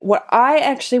What I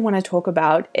actually want to talk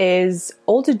about is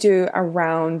all to do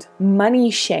around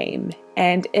money shame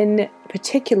and in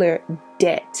particular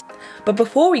debt. But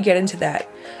before we get into that,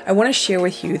 I want to share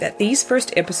with you that these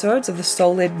first episodes of The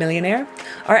Soul-Led Millionaire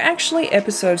are actually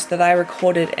episodes that I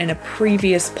recorded in a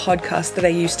previous podcast that I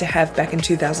used to have back in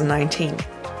 2019.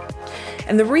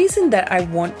 And the reason that I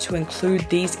want to include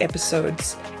these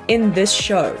episodes in this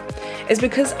show is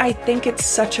because I think it's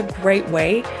such a great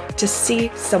way to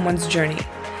see someone's journey,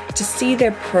 to see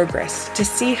their progress, to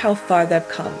see how far they've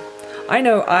come. I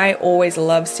know I always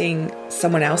love seeing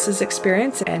someone else's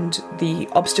experience and the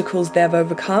obstacles they've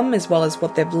overcome, as well as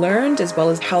what they've learned, as well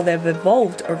as how they've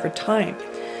evolved over time.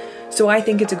 So I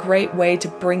think it's a great way to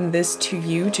bring this to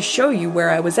you, to show you where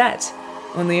I was at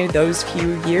only those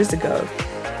few years ago,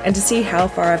 and to see how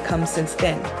far I've come since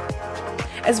then.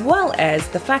 As well as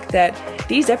the fact that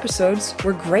these episodes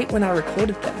were great when I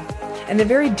recorded them, and they're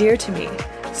very dear to me.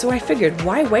 So I figured,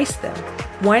 why waste them?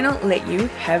 Why not let you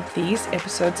have these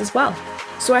episodes as well?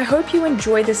 So I hope you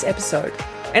enjoy this episode.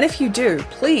 And if you do,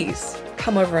 please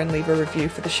come over and leave a review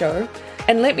for the show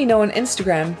and let me know on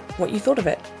Instagram what you thought of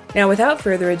it. Now, without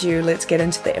further ado, let's get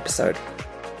into the episode.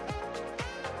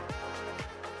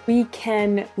 We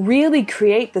can really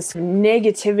create this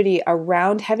negativity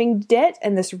around having debt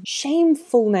and this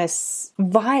shamefulness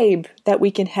vibe that we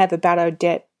can have about our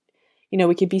debt. You know,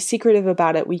 we can be secretive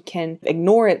about it, we can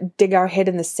ignore it, dig our head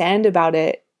in the sand about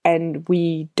it, and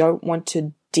we don't want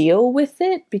to deal with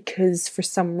it because for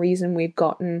some reason we've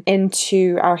gotten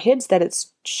into our heads that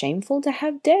it's shameful to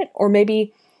have debt. Or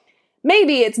maybe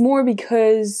it's more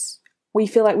because we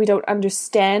feel like we don't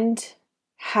understand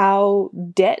how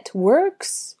debt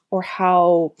works or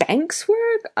how banks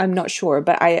work. I'm not sure,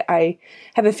 but I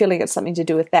have a feeling it's something to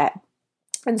do with that.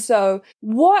 And so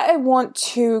what I want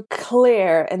to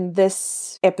clear in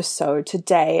this episode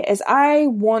today is I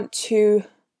want to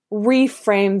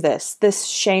reframe this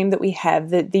shame that we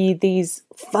have, these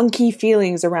funky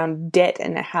feelings around debt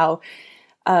and how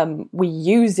we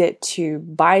use it to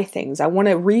buy things. I want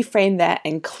to reframe that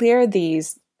and clear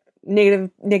these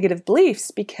negative beliefs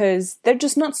because they're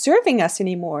just not serving us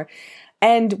anymore.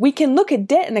 And we can look at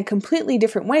debt in a completely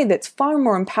different way that's far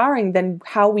more empowering than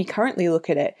how we currently look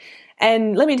at it.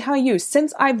 And let me tell you,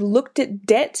 since I've looked at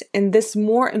debt in this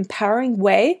more empowering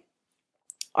way,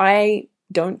 I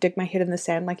don't dig my head in the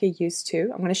sand like I used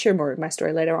to. I'm going to share more of my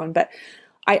story later on, but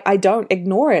I don't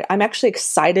ignore it. I'm actually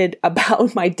excited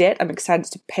about my debt. I'm excited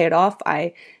to pay it off.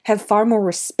 I have far more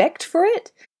respect for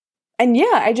it. And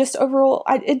yeah, I just overall,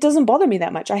 it doesn't bother me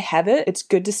that much. I have it. It's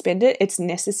good to spend it. It's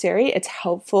necessary. It's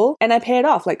helpful. And I pay it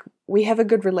off. Like, we have a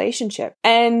good relationship.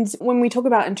 And when we talk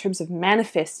about in terms of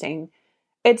manifesting,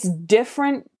 it's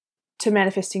different to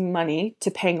manifesting money to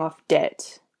paying off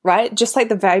debt, right? Just like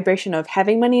the vibration of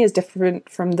having money is different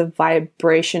from the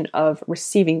vibration of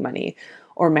receiving money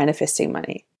or manifesting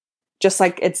money. Just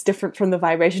like it's different from the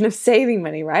vibration of saving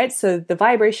money, right? So the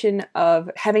vibration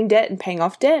of having debt and paying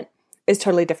off debt is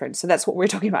totally different. So that's what we're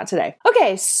talking about today.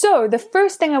 Okay, so the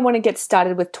first thing I want to get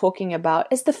started with talking about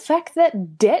is the fact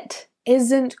that debt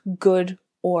isn't good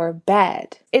or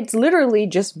bad. It's literally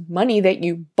just money that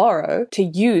you borrow to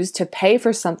use to pay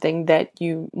for something that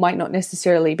you might not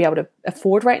necessarily be able to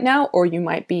afford right now, or you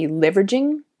might be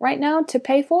leveraging right now to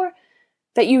pay for,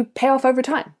 that you pay off over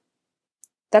time.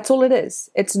 That's all it is.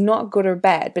 It's not good or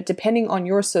bad, but depending on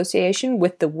your association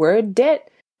with the word debt,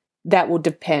 that will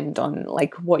depend on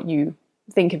like what you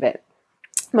think of it.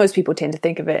 Most people tend to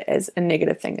think of it as a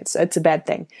negative thing. It's a bad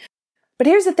thing. But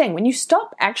here's the thing, when you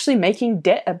stop actually making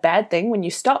debt a bad thing, when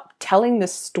you stop telling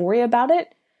this story about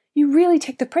it, you really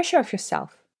take the pressure off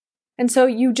yourself. And so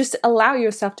you just allow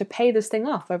yourself to pay this thing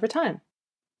off over time.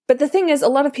 But the thing is, a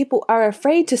lot of people are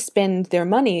afraid to spend their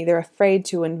money. They're afraid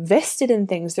to invest it in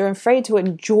things. They're afraid to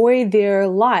enjoy their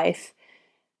life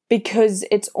because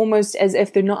it's almost as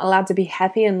if they're not allowed to be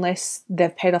happy unless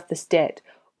they've paid off this debt,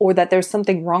 or that there's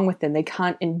something wrong with them. They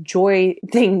can't enjoy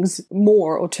things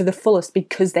more or to the fullest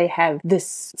because they have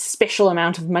this special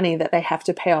amount of money that they have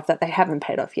to pay off that they haven't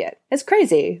paid off yet. It's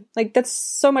crazy. Like, that's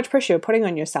so much pressure you're putting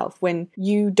on yourself when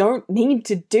you don't need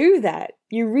to do that.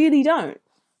 You really don't.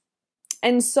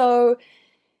 And so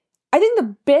I think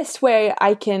the best way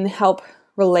I can help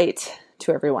relate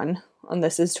to everyone on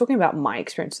this is talking about my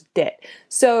experience with debt.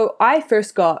 So I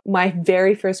first got my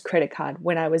very first credit card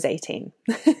when I was 18.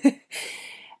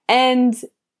 And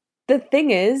the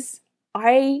thing is,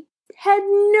 I had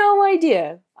no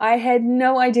idea. I had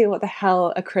no idea what the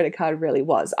hell a credit card really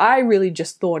was. I really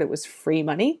just thought it was free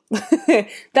money.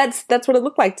 That's what it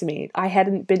looked like to me. I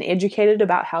hadn't been educated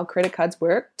about how credit cards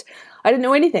worked. I didn't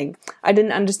know anything. I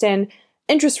didn't understand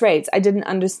interest rates. I didn't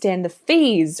understand the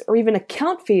fees or even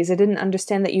account fees. I didn't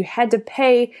understand that you had to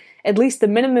pay at least the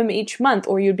minimum each month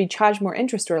or you'd be charged more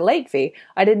interest or a late fee.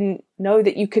 I didn't know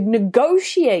that you could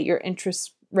negotiate your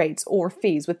interest rates or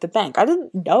fees with the bank. I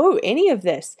didn't know any of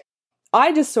this.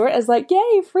 I just saw it as like,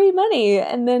 yay, free money.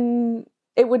 And then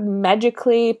it would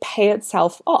magically pay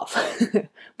itself off.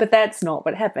 But that's not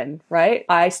what happened, right?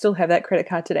 I still have that credit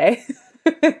card today.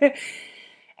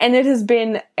 And it has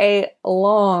been a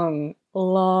long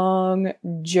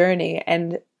journey.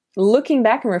 And looking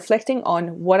back and reflecting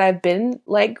on what I've been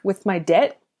like with my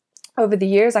debt over the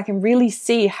years, I can really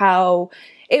see how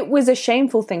it was a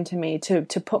shameful thing to me to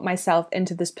put myself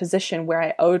into this position where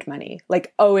I owed money.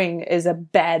 Like, owing is a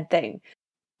bad thing.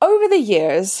 Over the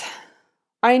years,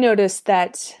 I noticed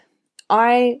that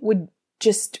I would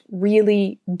just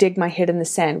really dig my head in the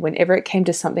sand whenever it came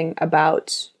to something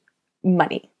about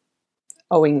money,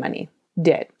 owing money,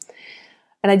 debt.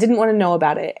 And I didn't want to know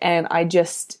about it. And I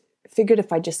just figured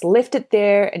if I just left it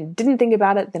there and didn't think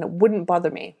about it, then it wouldn't bother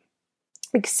me.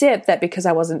 Except that because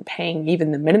I wasn't paying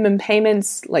even the minimum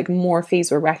payments, like more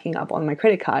fees were racking up on my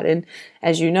credit card. And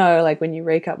as you know, like when you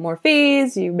rake up more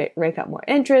fees, you rake up more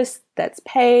interest that's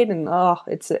paid, and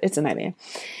it's a nightmare.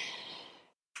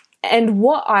 And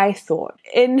what I thought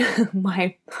in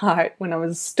my heart when I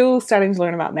was still starting to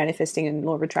learn about manifesting and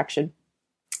law of attraction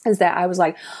is that I was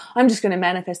like, I'm just going to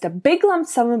manifest a big lump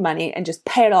sum of money and just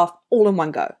pay it off all in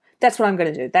one go. That's what I'm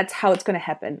going to do. That's how it's going to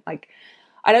happen. Like,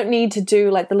 I don't need to do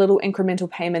like the little incremental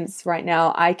payments right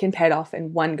now. I can pay it off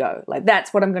in one go. Like,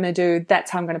 that's what I'm going to do.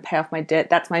 That's how I'm going to pay off my debt.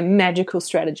 That's my magical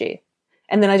strategy.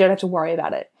 And then I don't have to worry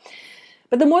about it.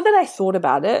 But the more that I thought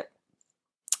about it,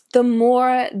 the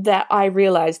more that I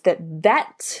realized that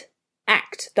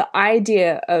act, the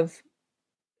idea of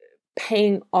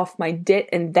paying off my debt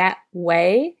in that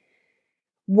way,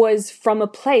 was from a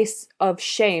place of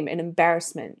shame and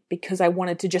embarrassment, because I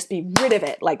wanted to just be rid of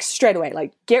it, like straight away,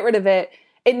 like get rid of it.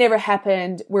 It never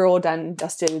happened. We're all done,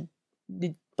 dusted,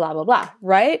 blah, blah, blah,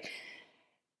 right?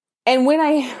 And when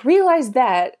I realized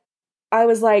that, I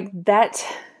was like, that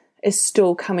is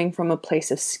still coming from a place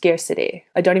of scarcity.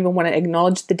 I don't even want to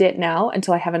acknowledge the debt now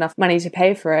until I have enough money to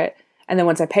pay for it. And then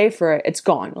once I pay for it, it's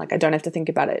gone. Like, I don't have to think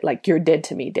about it. Like, you're dead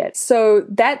to me, debt. So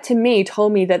that to me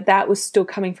told me that that was still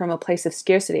coming from a place of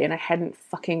scarcity, and I hadn't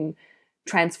fucking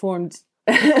transformed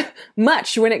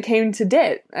much when it came to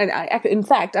debt. And in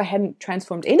fact, I hadn't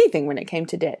transformed anything when it came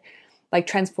to debt, like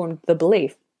transformed the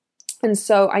belief. And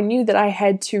so I knew that I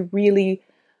had to really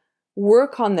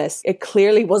work on this. It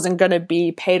clearly wasn't going to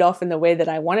be paid off in the way that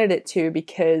I wanted it to,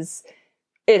 because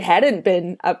it hadn't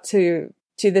been up to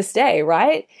this day,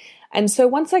 right? And so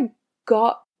once I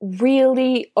got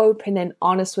really open and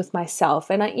honest with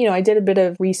myself, and I did a bit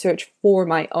of research for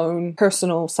my own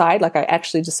personal side. Like, I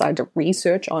actually decided to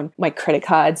research on my credit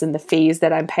cards and the fees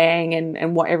that I'm paying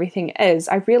and what everything is.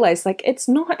 I realized, like, it's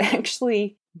not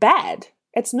actually bad.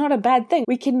 It's not a bad thing.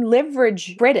 We can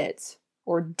leverage credit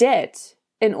or debt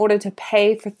in order to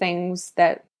pay for things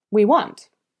that we want,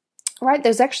 right?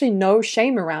 There's actually no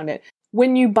shame around it.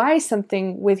 When you buy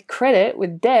something with credit,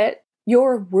 with debt,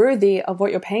 you're worthy of what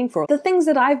you're paying for. The things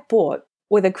that I've bought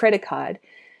with a credit card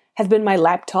have been my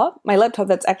laptop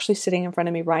that's actually sitting in front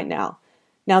of me right now.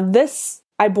 Now, this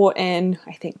I bought in,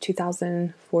 I think,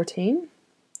 2014.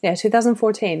 Yeah,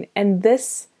 2014. And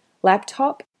this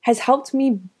laptop has helped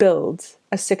me build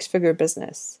a 6-figure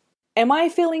business. Am I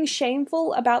feeling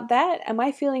shameful about that? Am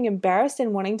I feeling embarrassed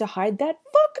and wanting to hide that?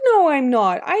 Fuck no, I'm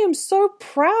not. I am so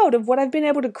proud of what I've been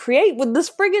able to create with this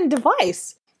friggin'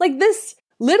 device. Like, this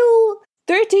little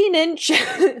 13-inch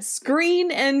screen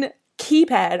and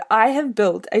keypad, I have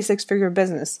built a 6-figure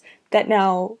business that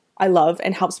now I love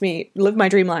and helps me live my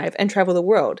dream life and travel the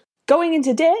world. Going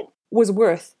into debt was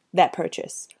worth that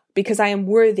purchase, because I am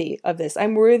worthy of this.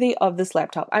 I'm worthy of this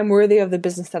laptop. I'm worthy of the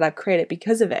business that I've created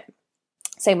because of it.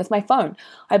 Same with my phone.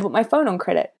 I bought my phone on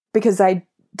credit because I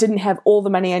didn't have all the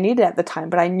money I needed at the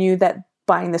time, but I knew that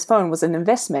buying this phone was an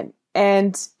investment.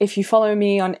 And if you follow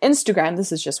me on Instagram,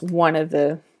 this is just one of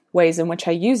the ways in which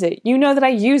I use it. You know that I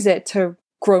use it to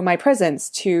grow my presence,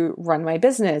 to run my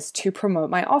business, to promote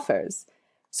my offers.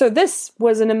 So this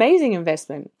was an amazing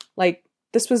investment. Like,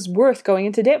 this was worth going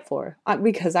into debt for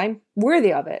because I'm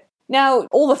worthy of it. Now,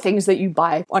 all the things that you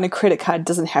buy on a credit card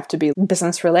doesn't have to be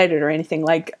business related or anything.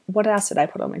 Like, what else did I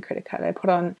put on my credit card? I put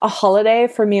on a holiday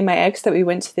for me and my ex that we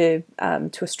went to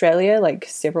Australia like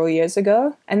several years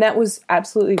ago. And that was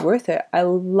absolutely worth it. I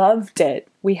loved it.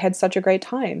 we had such a great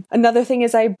time. Another thing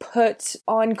is I put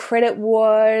on credit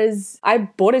was I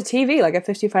bought a TV, like a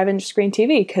 55-inch screen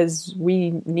TV, because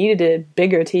we needed a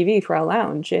bigger TV for our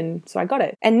lounge, and so I got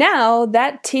it. And now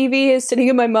that TV is sitting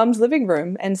in my mum's living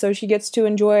room, and so she gets to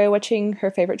enjoy watching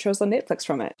her favorite shows on Netflix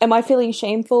from it. Am I feeling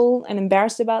shameful and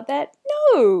embarrassed about that?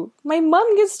 No! My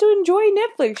mum gets to enjoy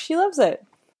Netflix. She loves it.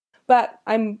 But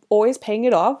I'm always paying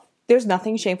it off. There's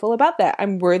nothing shameful about that.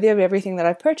 I'm worthy of everything that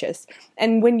I've purchased.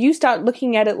 And when you start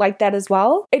looking at it like that as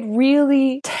well, it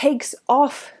really takes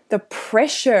off the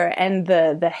pressure and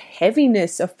the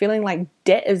heaviness of feeling like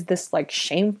debt is this like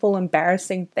shameful,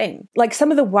 embarrassing thing. Like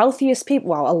some of the wealthiest people,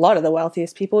 well, a lot of the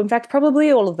wealthiest people, in fact, probably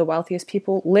all of the wealthiest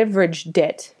people leverage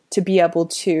debt to be able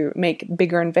to make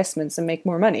bigger investments and make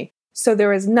more money. So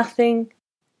there is nothing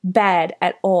bad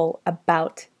at all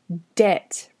about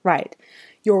debt, right?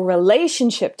 Your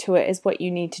relationship to it is what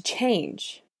you need to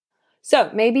change.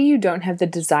 So maybe you don't have the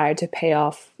desire to pay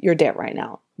off your debt right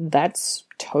now. That's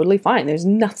totally fine. There's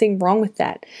nothing wrong with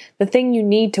that. The thing you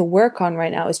need to work on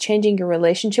right now is changing your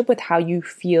relationship with how you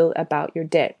feel about your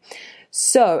debt.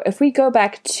 So if we go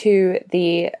back to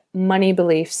the money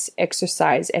beliefs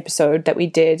exercise episode that we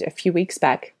did a few weeks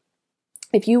back,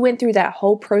 if you went through that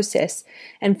whole process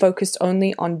and focused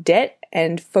only on debt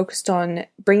and focused on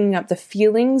bringing up the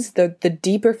feelings, the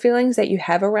deeper feelings that you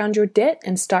have around your debt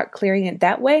and start clearing it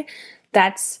that way,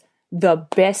 that's the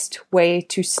best way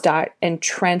to start and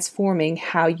transforming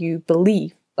how you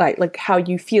believe, like how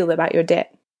you feel about your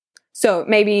debt. So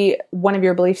maybe one of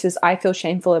your beliefs is, I feel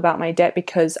shameful about my debt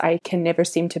because I can never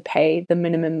seem to pay the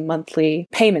minimum monthly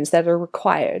payments that are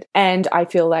required. And I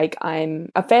feel like I'm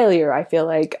a failure. I feel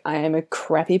like I am a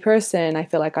crappy person. I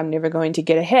feel like I'm never going to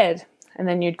get ahead. And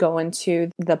then you'd go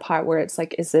into the part where it's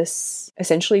like, is this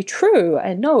essentially true?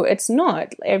 And no, it's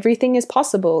not. Everything is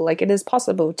possible. Like it is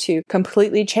possible to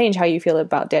completely change how you feel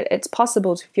about debt. It's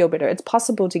possible to feel better. It's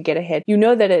possible to get ahead. You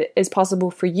know that it is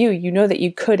possible for you. You know that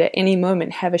you could at any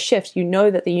moment have a shift. You know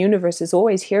that the universe is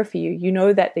always here for you. You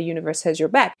know that the universe has your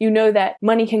back. You know that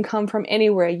money can come from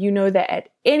anywhere. You know that at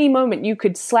any moment you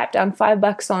could slap down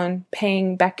 $5 on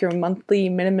paying back your monthly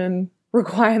minimum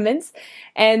requirements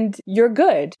and you're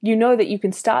good. You know that you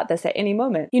can start this at any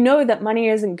moment. You know that money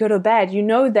isn't good or bad. You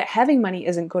know that having money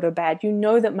isn't good or bad. You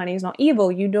know that money is not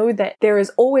evil. You know that there is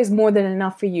always more than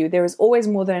enough for you. There is always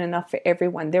more than enough for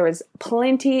everyone. There is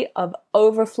plenty of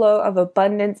overflow of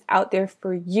abundance out there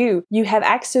for you. You have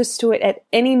access to it at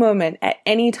any moment, at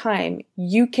any time.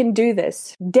 You can do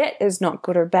this. Debt is not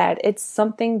good or bad. It's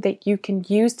something that you can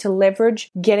use to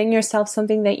leverage getting yourself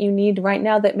something that you need right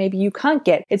now that maybe you can't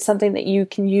get. It's something that you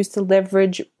can use to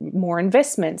leverage more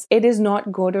investments. It is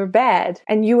not good or bad.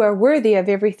 And you are worthy of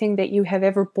everything that you have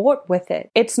ever bought with it.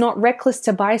 It's not reckless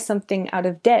to buy something out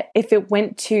of debt if it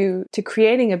went to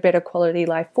creating a better quality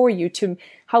life for you, to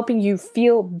helping you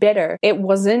feel better. It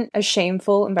wasn't a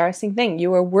shameful, embarrassing thing.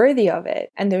 You are worthy of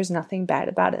it, and there's nothing bad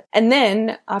about it. And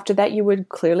then after that, you would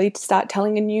clearly start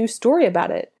telling a new story about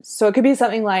it. So it could be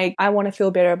something like, I want to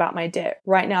feel better about my debt.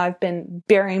 Right now, I've been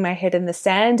burying my head in the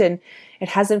sand and it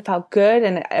hasn't felt good.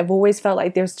 And I've always felt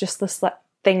like there's just this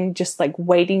thing just like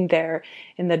waiting there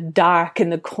in the dark in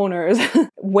the corners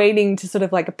waiting to sort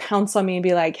of like pounce on me and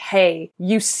be like, hey,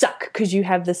 you suck because you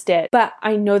have this debt. But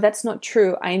I know that's not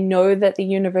true. I know that the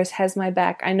universe has my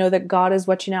back. I know that God is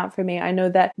watching out for me. I know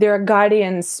that there are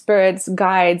guardians, spirits,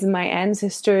 guides, my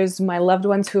ancestors, my loved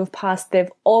ones who have passed.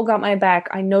 They've all got my back.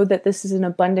 I know that this is an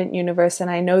abundant universe,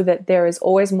 and I know that there is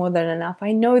always more than enough.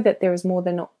 I know that there is more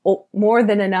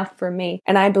than enough for me.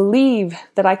 And I believe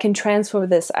that I can transform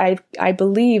this. I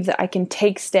believe that I can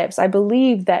take steps. I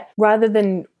believe that rather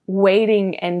than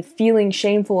waiting and feeling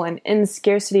shameful and in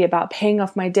scarcity about paying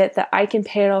off my debt, that I can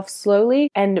pay it off slowly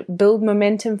and build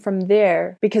momentum from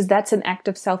there, because that's an act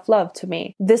of self-love to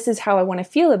me. This is how I want to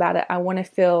feel about it. I want to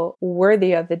feel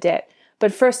worthy of the debt.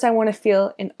 But first, I want to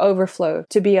feel an overflow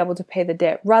to be able to pay the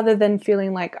debt. Rather than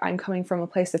feeling like I'm coming from a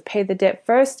place of pay the debt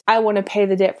first, I want to pay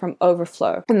the debt from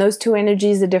overflow. And those two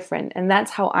energies are different. And that's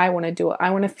how I want to do it.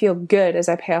 I want to feel good as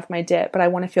I pay off my debt, but I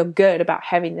want to feel good about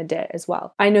having the debt as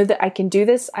well. I know that I can do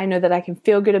this. I know that I can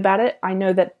feel good about it. I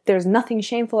know that there's nothing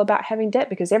shameful about having debt,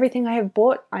 because everything I have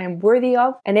bought, I am worthy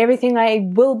of. And everything I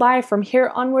will buy from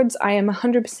here onwards, I am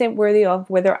 100% worthy of,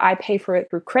 whether I pay for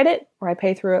it through credit or I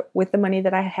pay through it with the money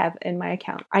that I have in my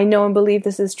account. I know and believe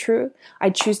this is true.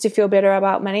 I choose to feel better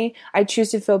about money. I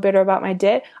choose to feel better about my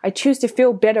debt. I choose to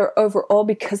feel better overall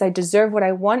because I deserve what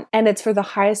I want, and it's for the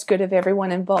highest good of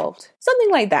everyone involved. Something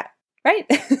like that, right?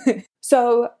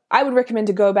 So I would recommend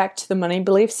to go back to the money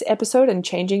beliefs episode and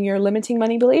changing your limiting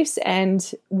money beliefs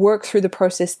and work through the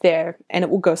process there. And it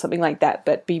will go something like that,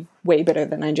 but be way better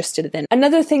than I just did it then.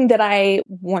 Another thing that I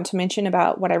want to mention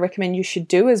about what I recommend you should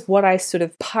do is what I sort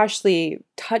of partially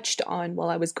touched on while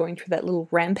I was going through that little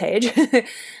rampage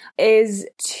is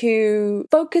to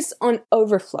focus on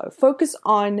overflow. Focus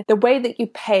on the way that you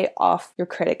pay off your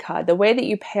credit card. The way that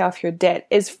you pay off your debt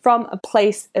is from a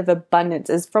place of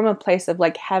abundance, is from a place of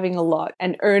like having a lot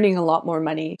and earning a lot more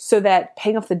money, so that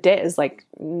paying off the debt is like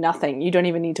nothing. You don't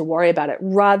even need to worry about it,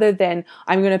 rather than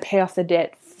I'm going to pay off the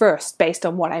debt first based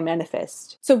on what I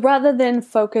manifest. So rather than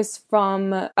focus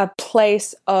from a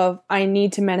place of I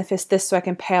need to manifest this so I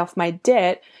can pay off my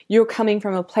debt, you're coming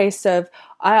from a place of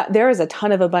there is a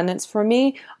ton of abundance for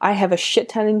me. I have a shit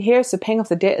ton in here, so paying off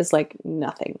the debt is like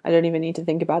nothing. I don't even need to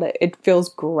think about it. It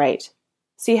feels great.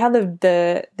 See how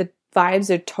the vibes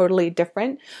are totally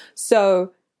different?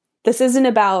 So this isn't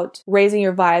about raising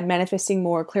your vibe, manifesting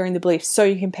more, clearing the beliefs so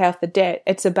you can pay off the debt.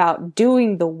 It's about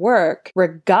doing the work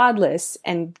regardless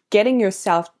and getting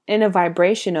yourself in a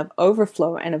vibration of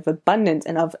overflow and of abundance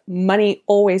and of money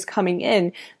always coming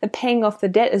in. The paying off the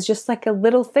debt is just like a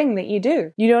little thing that you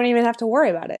do. You don't even have to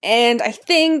worry about it. And I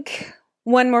think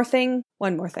one more thing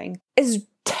is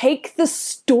take the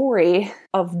story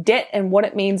of debt and what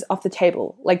it means off the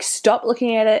table. Like, stop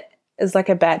looking at it is like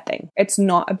a bad thing. It's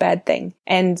not a bad thing.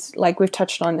 And like we've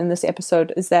touched on in this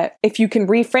episode, is that if you can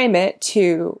reframe it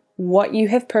to what you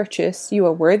have purchased, you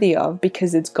are worthy of,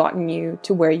 because it's gotten you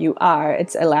to where you are.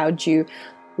 It's allowed you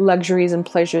luxuries and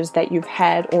pleasures that you've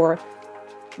had, or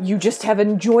you just have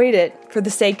enjoyed it for the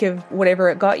sake of whatever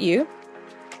it got you,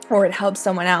 or it helps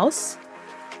someone else.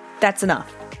 That's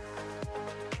enough.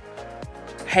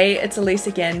 Hey, it's Elise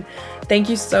again. Thank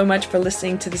you so much for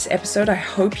listening to this episode. I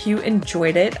hope you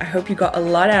enjoyed it. I hope you got a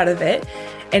lot out of it.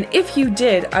 And if you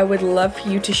did, I would love for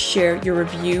you to share your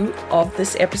review of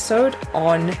this episode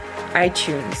on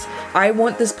iTunes. I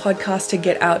want this podcast to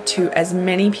get out to as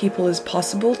many people as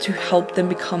possible to help them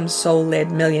become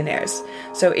soul-led millionaires.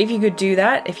 So if you could do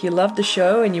that, if you love the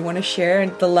show and you want to share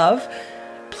the love,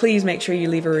 please make sure you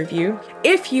leave a review.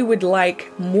 If you would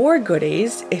like more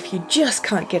goodies, if you just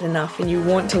can't get enough and you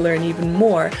want to learn even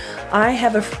more, I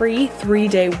have a free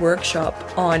 3-day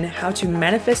workshop on how to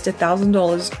manifest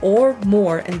 $1,000 or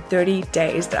more in 30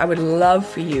 days that I would love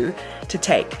for you to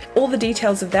take. All the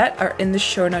details of that are in the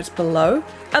show notes below.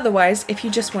 Otherwise, if you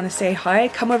just want to say hi,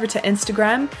 come over to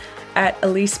Instagram at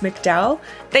Elise McDowell.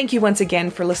 Thank you once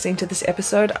again for listening to this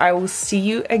episode. I will see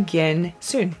you again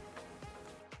soon.